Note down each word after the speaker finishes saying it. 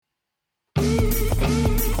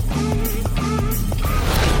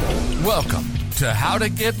Welcome to How to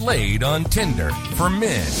Get Laid on Tinder for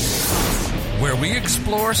Men, where we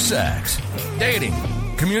explore sex, dating,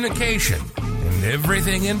 communication, and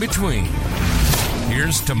everything in between.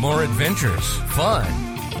 Here's to more adventures, fun,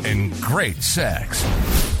 and great sex.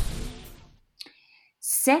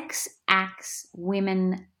 Sex acts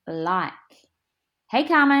women like. Hey,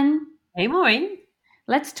 Carmen. Hey, Maureen.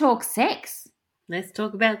 Let's talk sex. Let's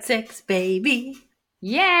talk about sex, baby.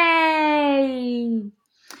 Yay!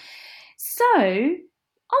 So, I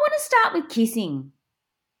want to start with kissing.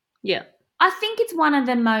 Yeah. I think it's one of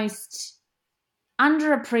the most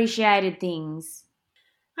underappreciated things.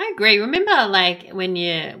 I agree. Remember, like, when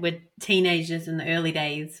you were teenagers in the early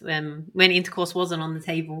days, when intercourse wasn't on the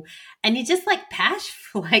table, and you just, like, pash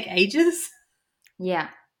for, like, ages? Yeah.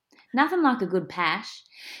 Nothing like a good pash.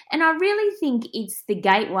 And I really think it's the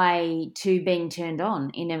gateway to being turned on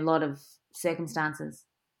in a lot of circumstances.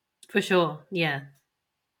 For sure, yeah.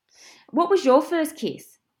 What was your first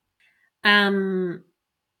kiss? It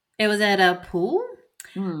was at a pool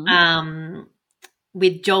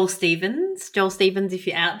with Joel Stevens. Joel Stevens, if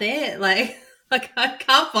you're out there, like I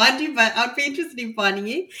can't find you, but I'd be interested in finding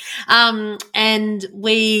you. And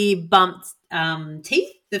we bumped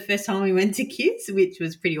teeth the first time we went to kiss, which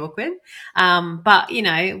was pretty awkward. But, you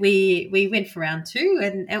know, we went for round two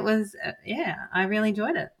and it was, I really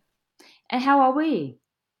enjoyed it. And how old were you?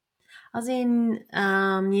 I was in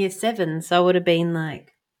year 7, so I would have been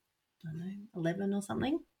like, I don't know, 11 or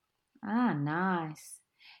something. Ah, nice.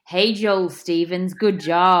 Hey, Joel Stevens, good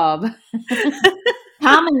job.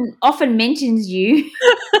 Carmen often mentions you.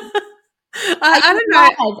 I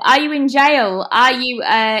don't know. Are you in jail? Are you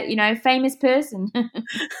a famous person?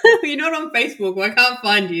 You're not on Facebook. I can't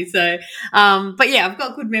find you. So, but yeah, I've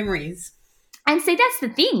got good memories. And see, that's the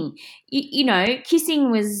thing. You know,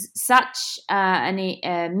 kissing was such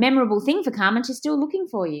a memorable thing for Carmen. She's still looking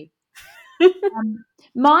for you.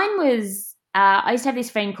 Mine was, I used to have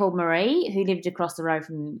this friend called Marie who lived across the road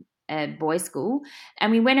from boys' school,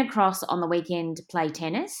 and we went across on the weekend to play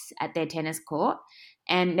tennis at their tennis court,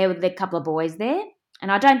 and there were a couple of boys there,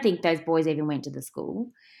 and I don't think those boys even went to the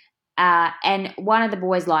school. And one of the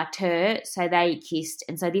boys liked her, so they kissed,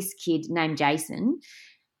 and so this kid named Jason,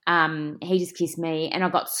 he just kissed me and I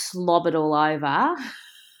got slobbered all over. And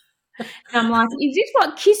I'm like, is this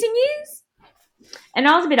what kissing is? And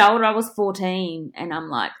I was a bit older, I was 14, and I'm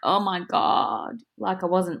like, oh my God. Like I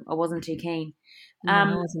wasn't too keen. No,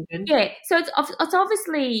 it wasn't good. Yeah, so it's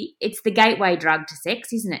obviously it's the gateway drug to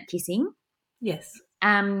sex, isn't it, kissing? Yes.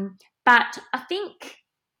 But I think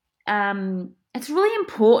it's really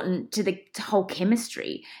important to the whole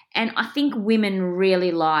chemistry, and I think women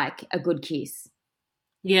really like a good kiss.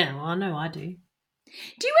 Yeah, well, I know I do.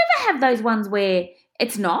 Do you ever have those ones where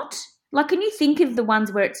it's not? Like, can you think of the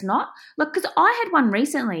ones where it's not? Like, because I had one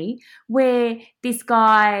recently where this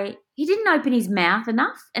guy, he didn't open his mouth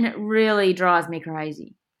enough, and it really drives me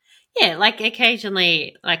crazy. Yeah, like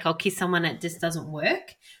occasionally, like I'll kiss someone, it just doesn't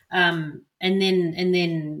work, and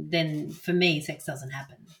then for me, sex doesn't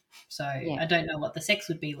happen. So yeah. I don't know what the sex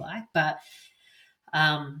would be like, but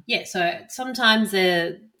so sometimes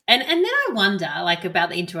And then I wonder, like, about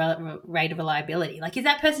the rate of reliability. Like, is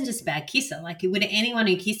that person just a bad kisser? Like, would anyone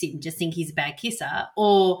who kissed him just think he's a bad kisser?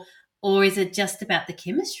 Or is it just about the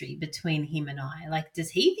chemistry between him and I? Like, does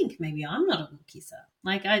he think maybe I'm not a good kisser?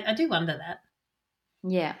 Like, I do wonder that.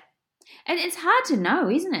 Yeah. And it's hard to know,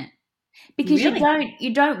 isn't it? Because really?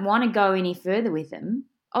 you don't want to go any further with them.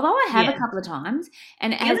 Although I have a couple of times,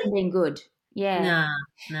 and it hasn't been good. Yeah.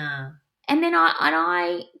 Nah. And then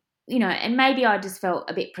I you know, and maybe I just felt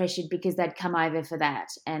a bit pressured because they'd come over for that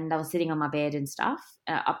and they were sitting on my bed and stuff.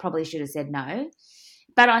 I probably should have said no.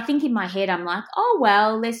 But I think in my head I'm like, oh,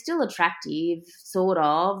 well, they're still attractive, sort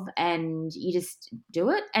of, and you just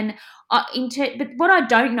do it. And but what I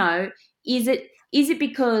don't know is it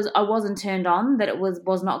because I wasn't turned on that it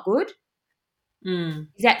was not good?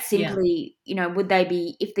 Is that simply, you know, would they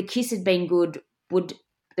be, if the kiss had been good, would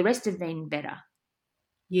the rest have been better?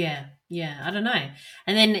 Yeah, I don't know.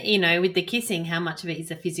 And then, you know, with the kissing, how much of it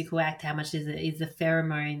is a physical act? How much is the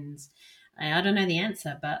pheromones? I don't know the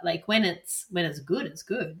answer, but like when it's good, it's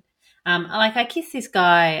good. Like I kissed this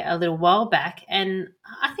guy a little while back, and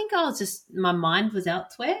I think my mind was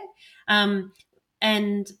elsewhere.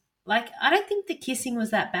 And like I don't think the kissing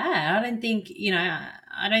was that bad.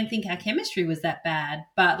 I don't think our chemistry was that bad,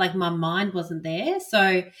 but like my mind wasn't there.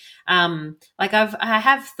 So like I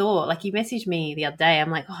have thought, like you messaged me the other day,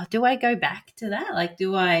 I'm like, oh, do I go back to that? Like,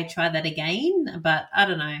 do I try that again? But I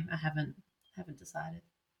don't know. I haven't decided.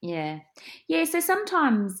 Yeah. So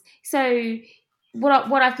sometimes,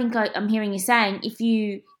 what I think I'm hearing you saying, if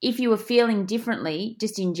you were feeling differently,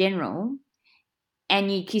 just in general,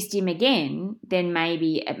 and you kissed him again, then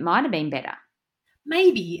maybe it might have been better.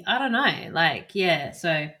 Maybe, I don't know. Like, yeah,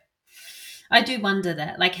 so I do wonder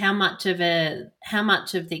that, like, how much of the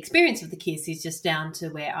experience of the kiss is just down to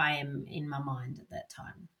where I am in my mind at that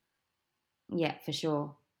time. Yeah, for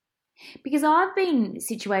sure. Because I've been in a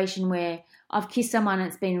situation where I've kissed someone and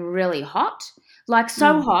it's been really hot, like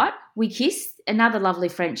so hot. We kissed, another lovely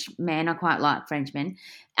French man. I quite like French men.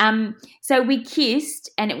 So we kissed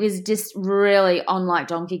and it was just really on like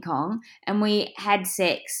Donkey Kong, and we had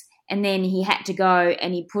sex. And then he had to go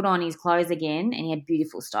and he put on his clothes again, and he had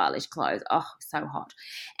beautiful, stylish clothes. Oh, so hot.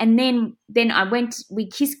 And then we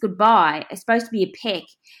kissed goodbye. It's supposed to be a peck.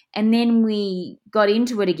 And then we got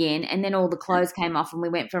into it again, and then all the clothes came off and we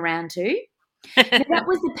went for round 2. Now, that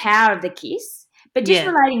was the power of the kiss. But just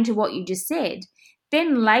relating to what you just said,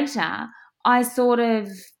 then later I sort of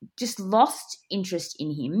just lost interest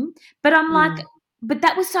in him. But I'm like, but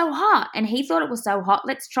that was so hot, and he thought it was so hot.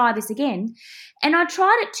 Let's try this again. And I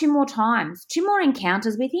tried it 2 more times, 2 more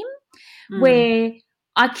encounters with him where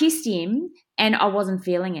I kissed him and I wasn't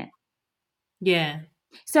feeling it. Yeah.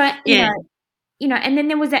 So, you know, and then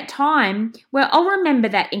there was that time where I'll remember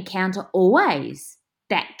that encounter always,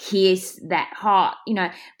 that kiss, that hot, you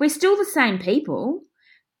know, we're still the same people,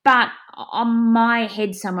 but on my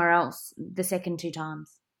head somewhere else the second 2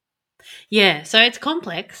 times. Yeah, so it's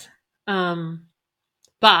complex.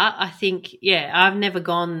 But I think, I've never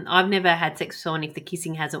had sex with someone if the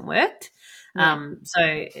kissing hasn't worked. Yeah. So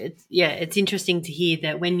it's interesting to hear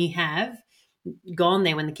that when you have gone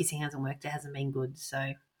there when the kissing hasn't worked, it hasn't been good.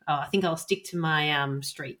 So I think I'll stick to my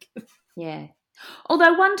streak. Yeah.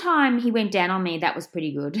 Although one time he went down on me, that was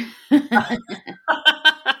pretty good.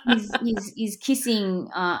 His kissing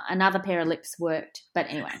another pair of lips worked. But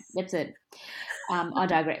anyway, that's it. I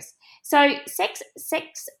digress. So sex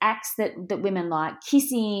acts that women like,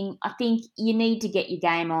 kissing, I think you need to get your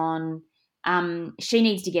game on. She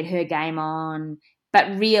needs to get her game on.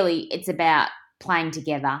 But really it's about playing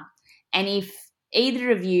together. And if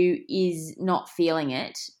either of you is not feeling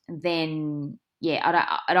it, then,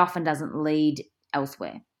 it often doesn't lead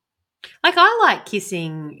elsewhere. Like, I like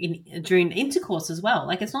kissing during intercourse as well.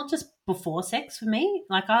 Like, it's not just before sex for me.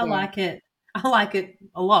 Like, I like it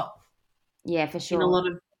a lot. Yeah, for sure. In a lot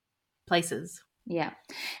of places. Yeah.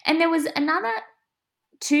 And there was another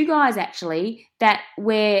 2 guys actually that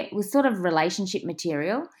was sort of relationship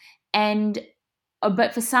material,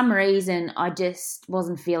 but for some reason I just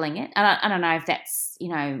wasn't feeling it. And I don't know if that's, you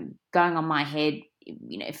know, going on my head,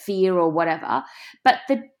 you know, fear or whatever. But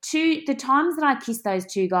the times that I kissed those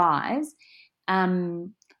 2 guys,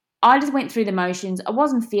 I just went through the motions. I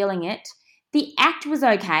wasn't feeling it. The act was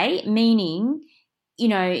okay, meaning, you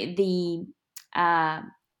know,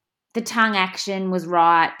 the tongue action was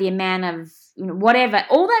right, the amount of, you know, whatever,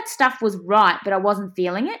 all that stuff was right, but I wasn't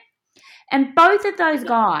feeling it. And both of those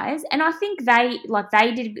guys, and I think they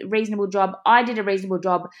did a reasonable job, I did a reasonable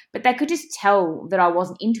job, but they could just tell that I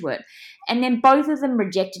wasn't into it. And then both of them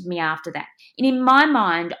rejected me after that. And in my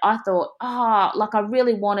mind, I thought, I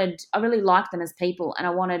really liked them as people, and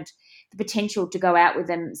I wanted the potential to go out with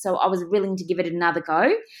them, so I was willing to give it another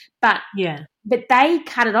go. But they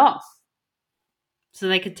cut it off. So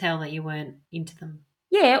they could tell that you weren't into them.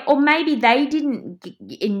 Yeah, or maybe they didn't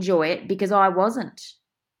enjoy it because I wasn't.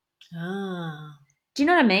 Ah. Do you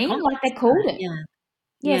know what I mean? Like, they called it.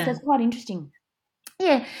 Yeah. So it's quite interesting.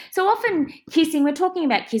 Yeah, so often kissing, we're talking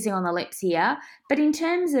about kissing on the lips here, but in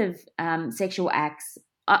terms of sexual acts,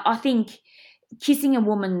 I think kissing a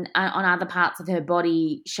woman on other parts of her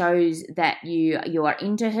body shows that you are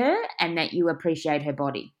into her and that you appreciate her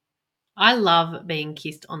body. I love being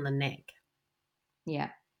kissed on the neck. Yeah,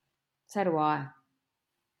 so do I.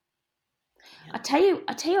 I tell you,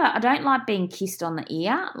 I don't like being kissed on the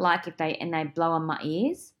ear, like if they blow on my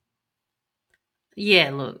ears.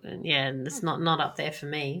 Yeah, look, it's not up there for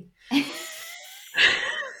me.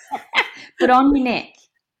 But on your neck.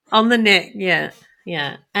 On the neck, yeah.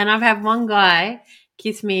 And I've had one guy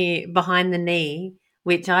kiss me behind the knee,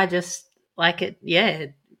 which I just like it. Yeah,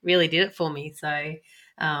 it really did it for me. So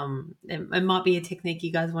it might be a technique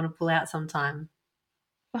you guys want to pull out sometime.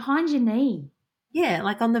 Behind your knee? Yeah,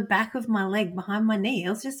 like on the back of my leg, behind my knee. It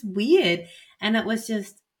was just weird. And it was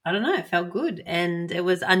just, I don't know, it felt good. And it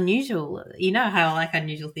was unusual. You know how I like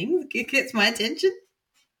unusual things? It gets my attention.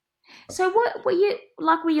 So what were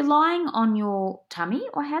you lying on your tummy,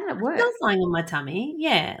 or how did it work? I was lying on my tummy,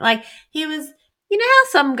 yeah. Like, he was, you know how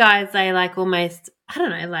some guys, they like almost, I don't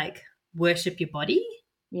know, like worship your body?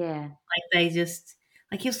 Yeah. Like they just,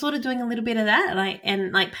 Like you're sort of doing a little bit of that,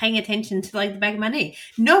 and paying attention to like the back of my knee.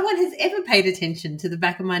 No one has ever paid attention to the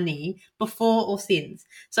back of my knee before or since.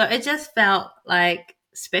 So it just felt like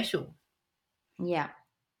special. Yeah.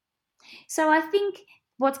 So I think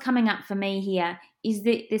what's coming up for me here is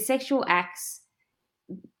that the sexual acts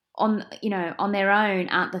on their own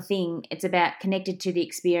aren't the thing. It's about connected to the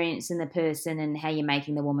experience and the person and how you're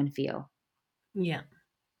making the woman feel. Yeah.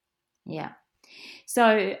 Yeah.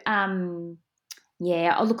 So,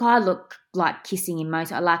 yeah, I look like kissing in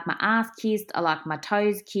most. I like my ass kissed. I like my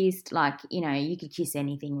toes kissed. Like, you could kiss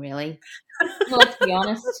anything really. Let's be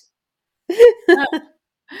honest.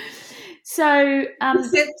 So,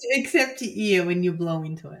 except your ear when you blow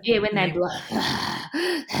into it. Yeah, when they blow.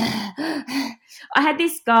 I had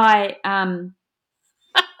this guy.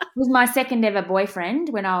 Was my second ever boyfriend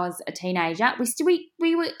when I was a teenager.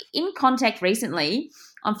 We were in contact recently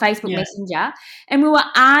on Facebook Messenger, and we were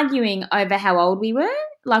arguing over how old we were,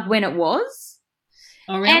 like when it was.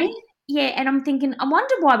 Oh, really? And I'm thinking, I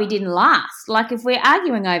wonder why we didn't last. Like if we're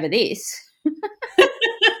arguing over this.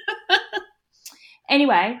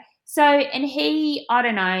 Anyway, so, and he, I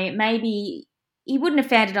don't know, maybe he wouldn't have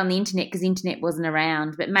found it on the internet because the internet wasn't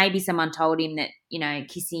around, but maybe someone told him that,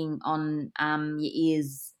 kissing on your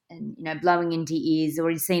ears and, blowing into your ears, or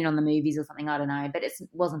he'd seen it on the movies or something, I don't know, but it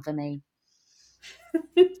wasn't for me.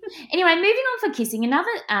 Anyway, moving on for kissing, another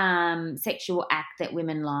sexual act that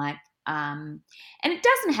women like, and it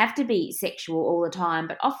doesn't have to be sexual all the time,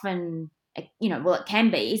 but often, it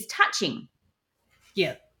can be, is touching.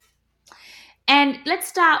 Yeah. And let's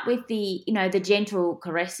start with the gentle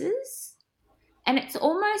caresses. And it's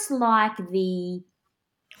almost like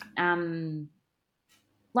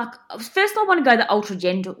first I want to go the ultra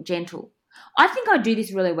gentle. I think I do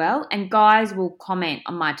this really well, and guys will comment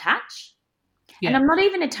on my touch. Yeah. And I'm not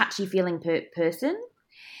even a touchy-feeling person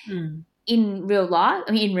in real life.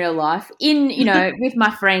 I mean, with my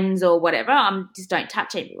friends or whatever, I just don't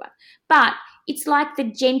touch everyone. But it's like the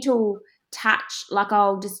gentle touch, like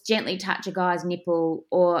I'll just gently touch a guy's nipple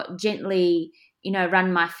or gently,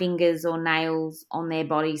 run my fingers or nails on their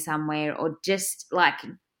body somewhere, or just like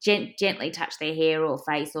gently touch their hair or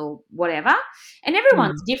face or whatever. And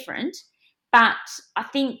everyone's different, but I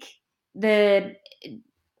think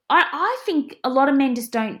I think a lot of men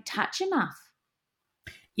just don't touch enough.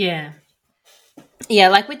 Yeah. Yeah,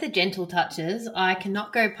 like with the gentle touches, I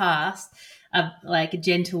cannot go past a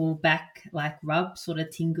gentle back rub, sort of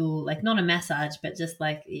tingle, like not a massage, but just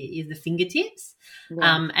like the fingertips.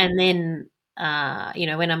 Yeah. And then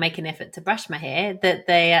when I make an effort to brush my hair, that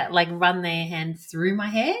they run their hands through my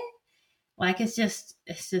hair. Like it's just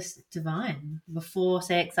divine. Before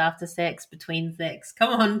sex, after sex, between sex.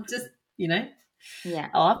 Come on, just Yeah.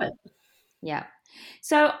 I love it. Yeah.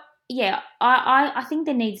 So yeah, I think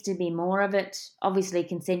there needs to be more of it. Obviously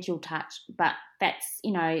consensual touch, but that's,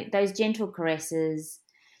 those gentle caresses.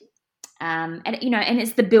 And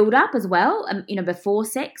it's the build up as well, before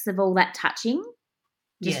sex, of all that touching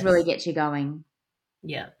just really gets you going.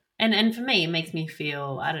 Yeah. And for me, it makes me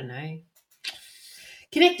feel, I don't know,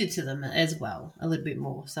 connected to them as well a little bit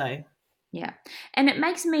more. So yeah. And it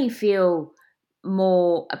makes me feel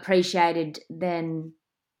more appreciated than,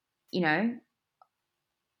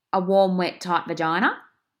 a warm, wet type vagina.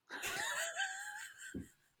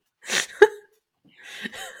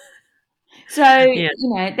 So,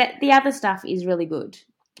 that the other stuff is really good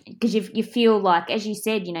because you feel like, as you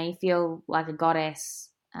said, you feel like a goddess.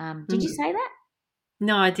 Did you say that?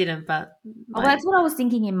 No, I didn't, but... Oh, that's what I was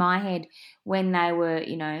thinking in my head when they were,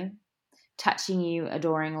 touching you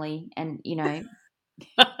adoringly and,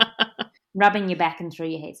 rubbing your back and through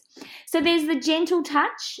your hairs. So there's the gentle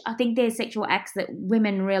touch. I think there's sexual acts that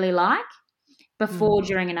women really like before,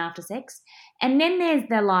 during, and after sex. And then there's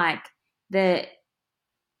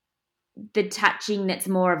the touching that's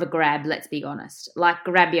more of a grab, let's be honest. Like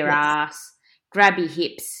grab your ass, grab your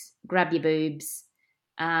hips, grab your boobs,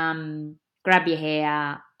 grab your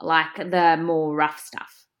hair, like the more rough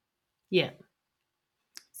stuff. Yeah.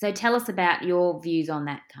 So tell us about your views on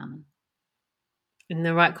that, Carmen. In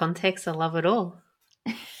the right context, I love it all.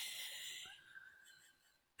 You're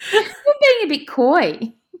being a bit coy.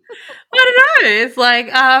 I don't know. It's like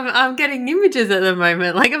I'm getting images at the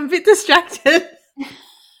moment. Like I'm a bit distracted.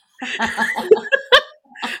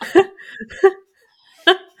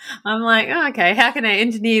 I'm like, oh, okay, how can I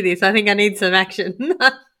engineer this? I think I need some action.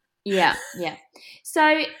 Yeah. So,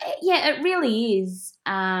 yeah, it really is.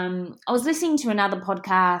 I was listening to another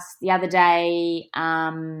podcast the other day,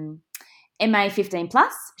 MA15+,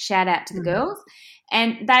 shout out to the girls,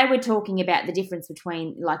 and they were talking about the difference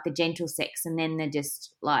between, like, the gentle sex and then the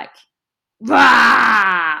just, like,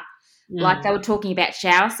 rah! Like they were talking about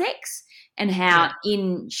shower sex and how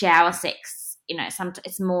in shower sex, it's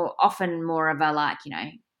often more of a like,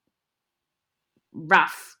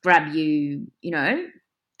 rough grab you,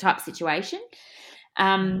 type situation. So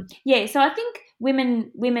I think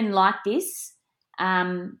women like this,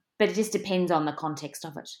 but it just depends on the context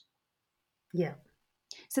of it. Yeah.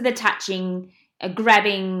 So the touching,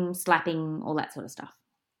 grabbing, slapping, all that sort of stuff.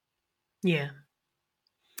 Yeah.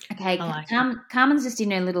 Okay, like Carmen's just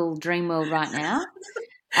in her little dream world right now.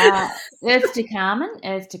 Earth to Carmen.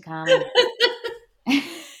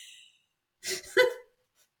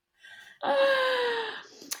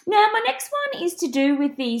 Now, my next one is to do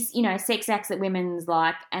with these, sex acts that women's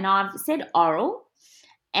like, and I've said oral,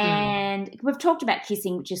 and we've talked about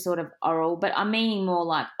kissing, which is sort of oral, but I'm meaning more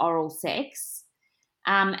like oral sex.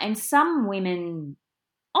 And some women,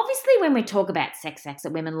 obviously when we talk about sex acts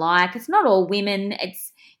that women like, it's not all women.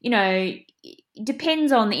 It's, it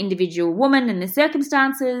depends on the individual woman and the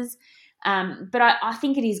circumstances. But I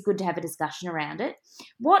think it is good to have a discussion around it.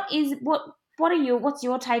 What's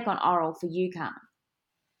your take on oral for you, Carmen?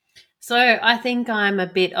 So I think I'm a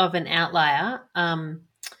bit of an outlier.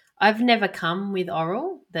 I've never come with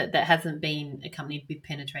oral that hasn't been accompanied with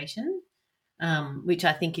penetration, which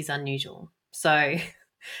I think is unusual. So,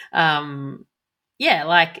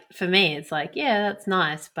 like for me, it's like, yeah, that's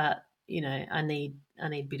nice, but I need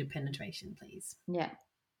a bit of penetration, please. Yeah,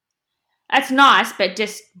 that's nice, but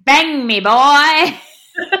just bang me, boy.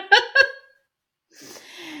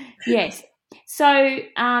 Yes. So,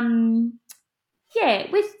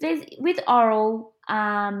 with oral,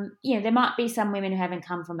 there might be some women who haven't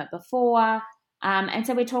come from it before, and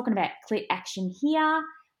so we're talking about clit action here.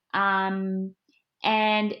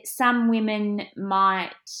 And some women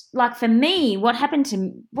might, like for me, what happens to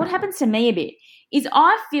me a bit is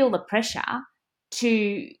I feel the pressure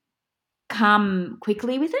to come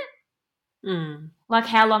quickly with it. Like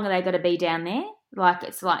how long are they got to be down there? Like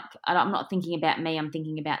it's like I'm not thinking about me, I'm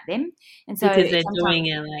thinking about them. And so because they're doing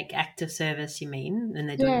a like act of service, you mean, and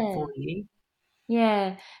they're doing it for you.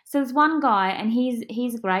 Yeah. So there's one guy, and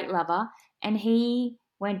he's a great lover, and he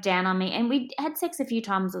went down on me, and we had sex a few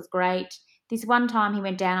times. It was great. This one time he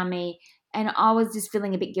went down on me, and I was just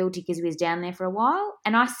feeling a bit guilty because he was down there for a while,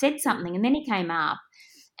 and I said something, and then he came up,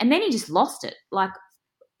 and then he just lost it, like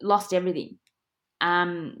lost everything,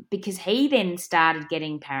 because he then started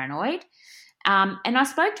getting paranoid. And I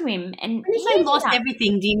spoke to him, and when you say lost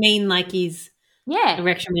everything, do you mean like his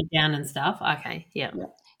erection went down and stuff? Okay, yeah.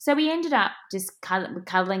 So we ended up just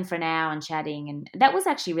cuddling for an hour and chatting, and that was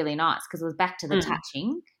actually really nice because it was back to the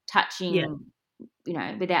touching,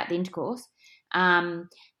 without the intercourse. But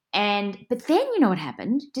then you know what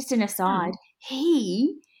happened? Just an aside,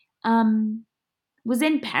 he was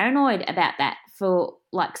then paranoid about that for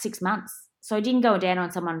like 6 months. So I didn't go down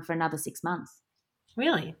on someone for another 6 months.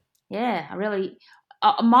 Really? Yeah,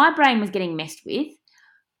 my brain was getting messed with.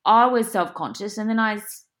 I was self-conscious, and then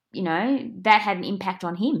that had an impact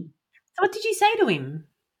on him. So what did you say to him?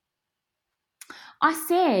 I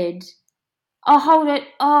said, "Oh, hold it.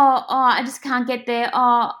 Oh, I just can't get there.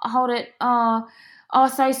 Oh, hold it. Oh,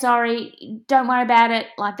 so sorry. Don't worry about it."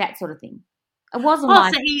 Like that sort of thing. It wasn't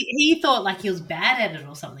so he thought like he was bad at it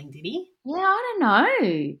or something, did he? Yeah, I don't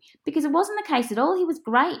know, because it wasn't the case at all. He was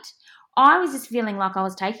great. I was just feeling like I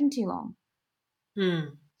was taking too long.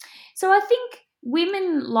 So I think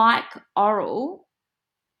women like oral,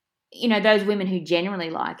 those women who generally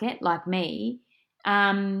like it, like me,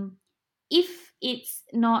 if it's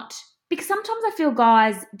not, because sometimes I feel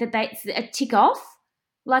guys that it's a tick off,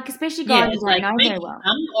 like especially guys who don't know very well.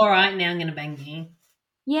 All right, now I'm going to bang you.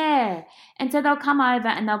 Yeah, and so they'll come over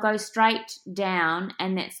and they'll go straight down,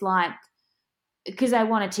 and it's like, because they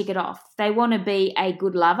want to tick it off. They want to be a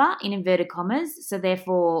good lover, in inverted commas, so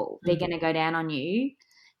therefore they're going to go down on you.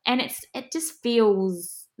 And it just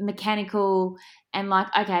feels mechanical and like,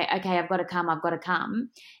 okay, I've got to come.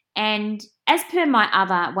 And as per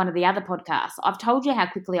one of the other podcasts, I've told you how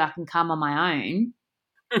quickly I can come on my own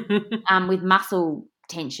with muscle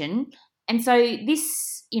tension. And so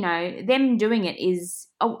this, them doing it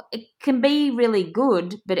it can be really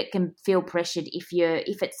good, but it can feel pressured if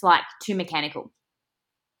it's like too mechanical.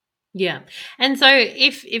 Yeah. And so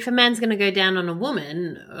if a man's going to go down on a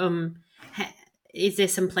woman, is there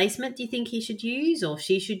some placement do you think he should use or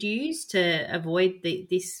she should use to avoid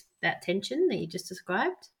that tension that you just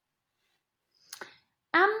described?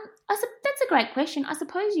 That's a great question. I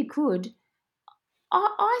suppose you could.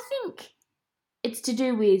 I think it's to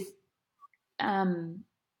do with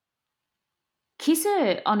kiss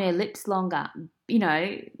her on her lips longer,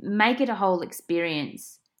 make it a whole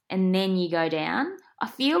experience, and then you go down. I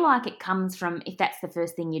feel like it comes from, if that's the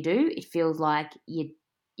first thing you do, it feels like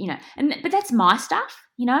but that's my stuff,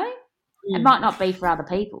 It might not be for other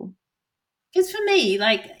people. Because for me,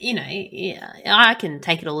 like, yeah, I can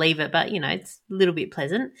take it or leave it, but, it's a little bit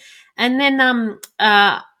pleasant. And then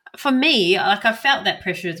for me, like, I felt that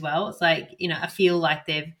pressure as well. It's like, I feel like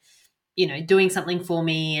they're, doing something for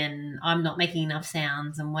me and I'm not making enough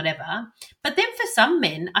sounds and whatever. But then for some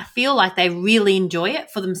men, I feel like they really enjoy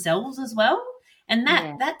it for themselves as well. And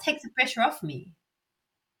that takes the pressure off me.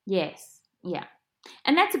 Yes, yeah.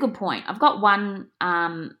 And that's a good point. I've got one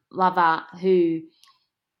lover who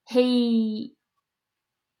he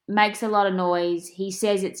makes a lot of noise. He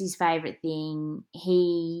says it's his favourite thing.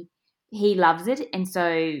 He loves it. And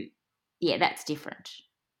so, yeah, that's different.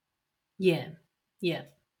 Yeah, yeah.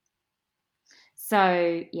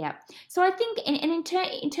 So, yeah. So I think in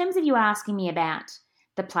terms of you asking me about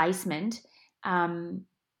the placement,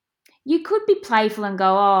 you could be playful and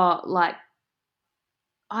go, oh, like,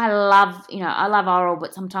 I love oral,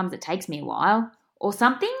 but sometimes it takes me a while or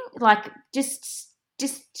something, like just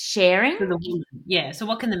sharing. Yeah. So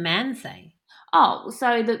what can the man say? Oh,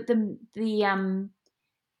 so the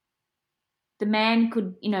man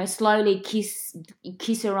could, slowly kiss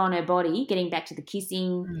her on her body, getting back to the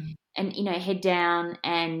kissing, and head down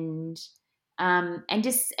and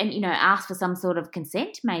ask for some sort of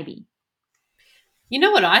consent, maybe. You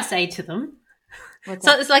know what I say to them?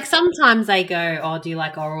 It's like sometimes they go, oh, do you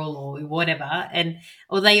like oral or whatever?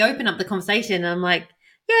 Or they open up the conversation and I'm like,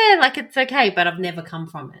 yeah, like it's okay, but I've never come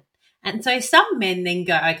from it. And so some men then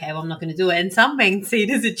go, okay, well, I'm not going to do it. And some men see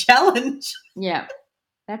it as a challenge. Yeah,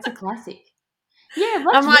 that's a classic. Yeah,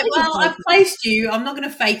 I'm like, well, I've placed you. I'm not going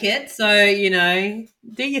to fake it. So,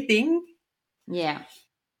 do your thing. Yeah.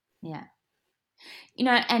 Yeah.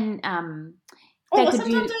 And sometimes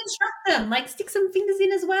I instruct them, like stick some fingers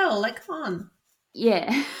in as well. Like, come on.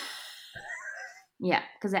 Yeah. Yeah,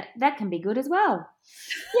 because that can be good as well.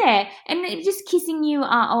 Yeah, and just kissing you,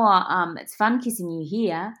 it's fun kissing you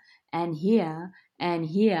here and here and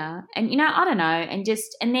here, and I don't know,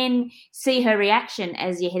 and then see her reaction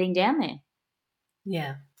as you're heading down there.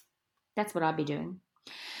 Yeah, that's what I'd be doing.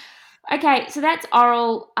 Okay, so that's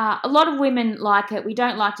oral. A lot of women like it. We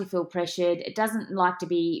don't like to feel pressured. It doesn't like to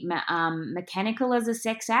be mechanical as a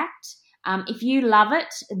sex act. If you love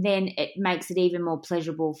it, then it makes it even more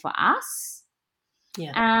pleasurable for us.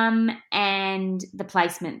 Yeah. And the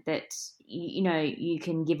placement that you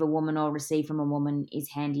can give a woman or receive from a woman is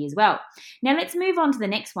handy as well. Now let's move on to the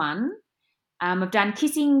next one. I've done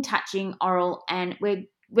kissing, touching, oral, and we're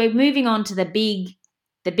moving on to the big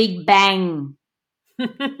bang.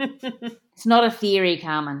 It's not a theory,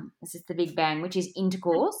 Carmen. This is the big bang, which is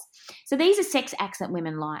intercourse. So these are sex acts that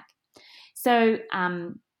women like. So,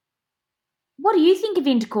 what do you think of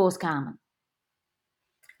intercourse, Carmen?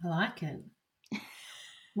 I like it.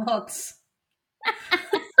 Lots.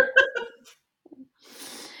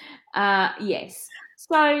 Yes.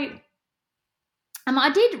 So, I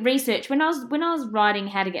did research when I was writing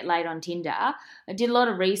How to Get Laid on Tinder. I did a lot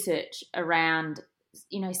of research around,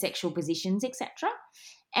 sexual positions, etc.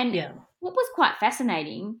 And what was quite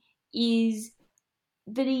fascinating is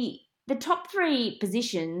that the top 3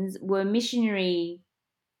 positions were missionary,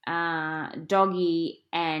 doggy,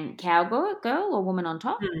 and cowgirl or woman on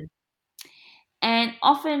top. Mm. And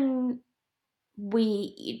often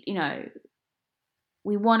we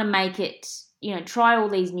want to make it, try all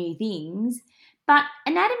these new things, but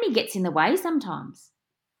anatomy gets in the way sometimes.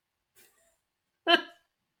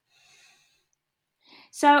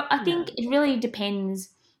 So I think it really depends.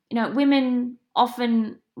 Women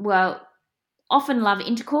often love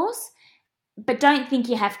intercourse, but don't think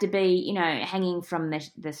you have to be, hanging from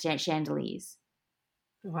the chandeliers.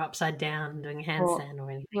 Or upside down doing a handstand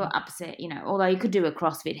or anything. Or upset, although you could do a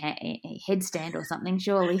CrossFit headstand or something,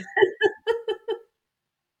 surely.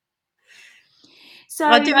 So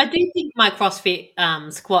I do think my CrossFit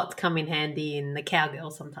squats come in handy in the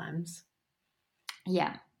cowgirl sometimes.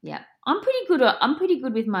 Yeah. I'm pretty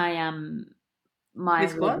good with my my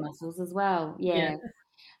leg muscles as well. Yeah.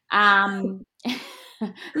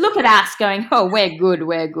 Look at us going, oh, we're good.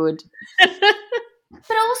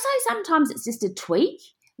 But also sometimes it's just a tweak,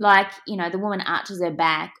 like, the woman arches her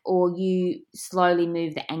back or you slowly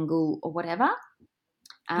move the angle or whatever.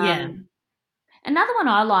 Another one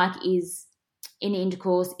I like is in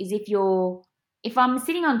intercourse is if I'm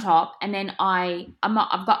sitting on top and then I've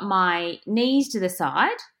got my knees to the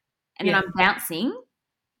side and then I'm bouncing.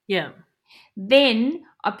 Yeah. Then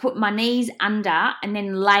I put my knees under and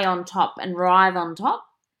then lay on top and writhe on top.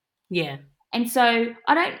 Yeah. And so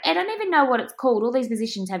I don't even know what it's called. All these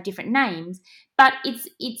positions have different names, but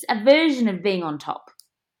it's a version of being on top.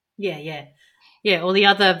 Yeah, or the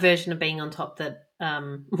other version of being on top that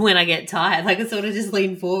when I get tired, I can sort of just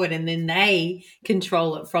lean forward and then they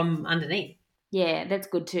control it from underneath. Yeah, that's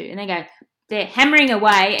good too. And they're hammering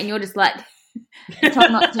away, and you're just like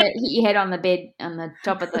trying not to hit your head on the bed, on the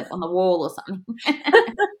top of on the wall or something.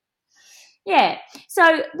 Yeah.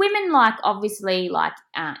 So women obviously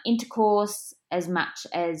intercourse as much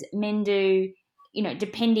as men do,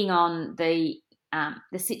 depending on the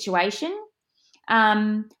situation.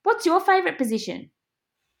 What's your favourite position?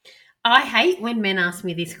 I hate when men ask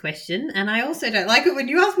me this question, and I also don't like it when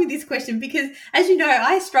you ask me this question because, as you know,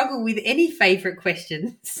 I struggle with any favourite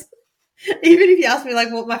questions. Even if you ask me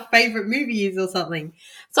what my favourite movie is or something.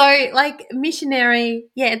 So missionary,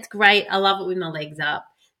 yeah, it's great. I love it with my legs up.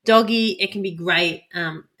 Doggy, it can be great.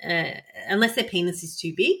 Unless their penis is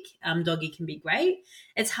too big, doggy can be great.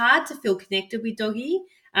 It's hard to feel connected with doggy,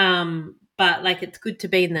 but it's good to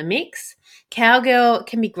be in the mix. Cowgirl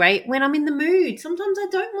can be great when I'm in the mood. Sometimes I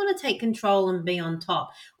don't want to take control and be on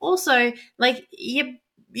top. Also, you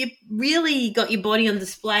really got your body on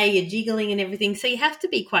display, you're jiggling and everything, so you have to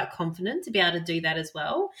be quite confident to be able to do that as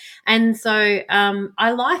well. And so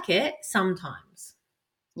I like it sometimes.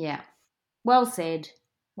 Yeah. Well said.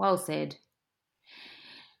 Well said.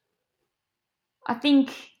 I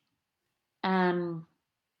think, I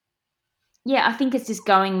think it's just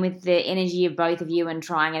going with the energy of both of you and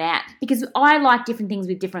trying it out, because I like different things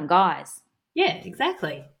with different guys. Yeah,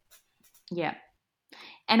 exactly. Yeah.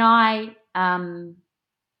 And I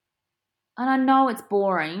know it's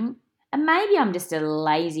boring, and maybe I'm just a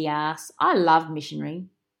lazy ass. I love missionary.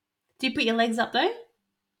 Do you put your legs up though?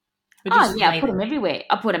 Oh yeah, I put them everywhere.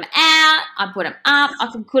 I put them out. I put them up. I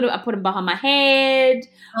put them behind my head.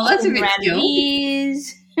 Oh, that's a bit around the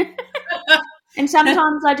ears. And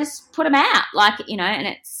sometimes I just put them out, and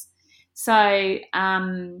it's so.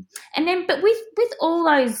 And then, but with all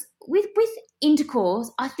those with intercourse,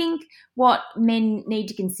 I think what men need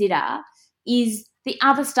to consider is the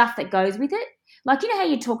other stuff that goes with it. How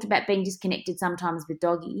you talked about being disconnected sometimes with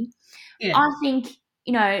doggy. Yeah. I think,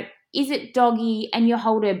 is it doggy and you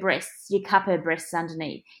hold her breasts, you cup her breasts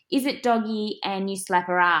underneath? Is it doggy and you slap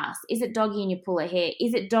her ass? Is it doggy and you pull her hair?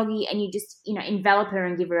 Is it doggy and you just, envelop her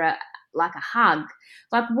and give her a hug?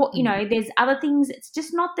 There's other things. It's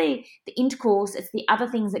just not the intercourse, it's the other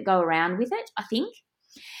things that go around with it, I think.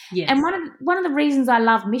 Yes. And one of the reasons I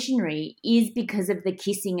love missionary is because of the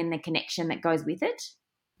kissing and the connection that goes with it.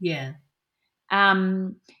 Yeah.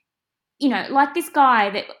 This guy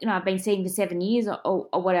that, I've been seeing for 7 years or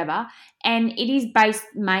whatever, and it is based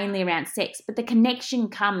mainly around sex, but the connection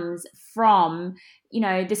comes from,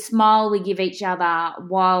 the smile we give each other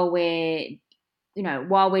while we're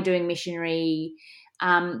doing missionary,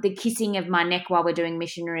 the kissing of my neck while we're doing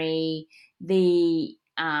missionary, the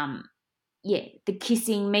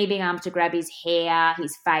kissing, me being able to grab his hair,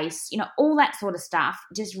 his face, all that sort of stuff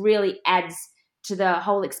just really adds to the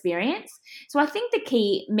whole experience. So I think the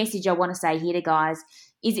key message I want to say here to guys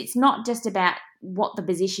is it's not just about what the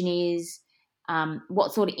position is,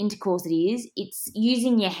 what sort of intercourse it is. It's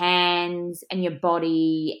using your hands and your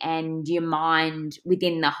body and your mind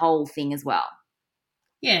within the whole thing as well.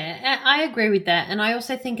 Yeah, I agree with that. And I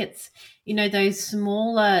also think it's, those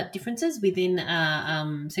smaller differences within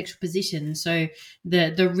sexual position. So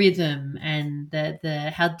the rhythm and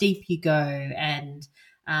the how deep you go and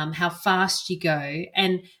how fast you go.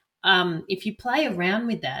 And if you play around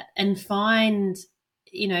with that and find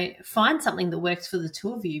something that works for the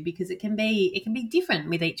two of you, because it can be different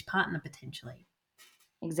with each partner potentially.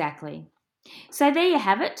 Exactly. So there you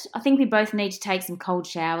have it. I think we both need to take some cold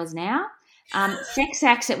showers now. Sex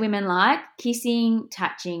acts that women like: kissing,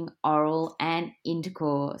 touching, oral, and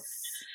intercourse.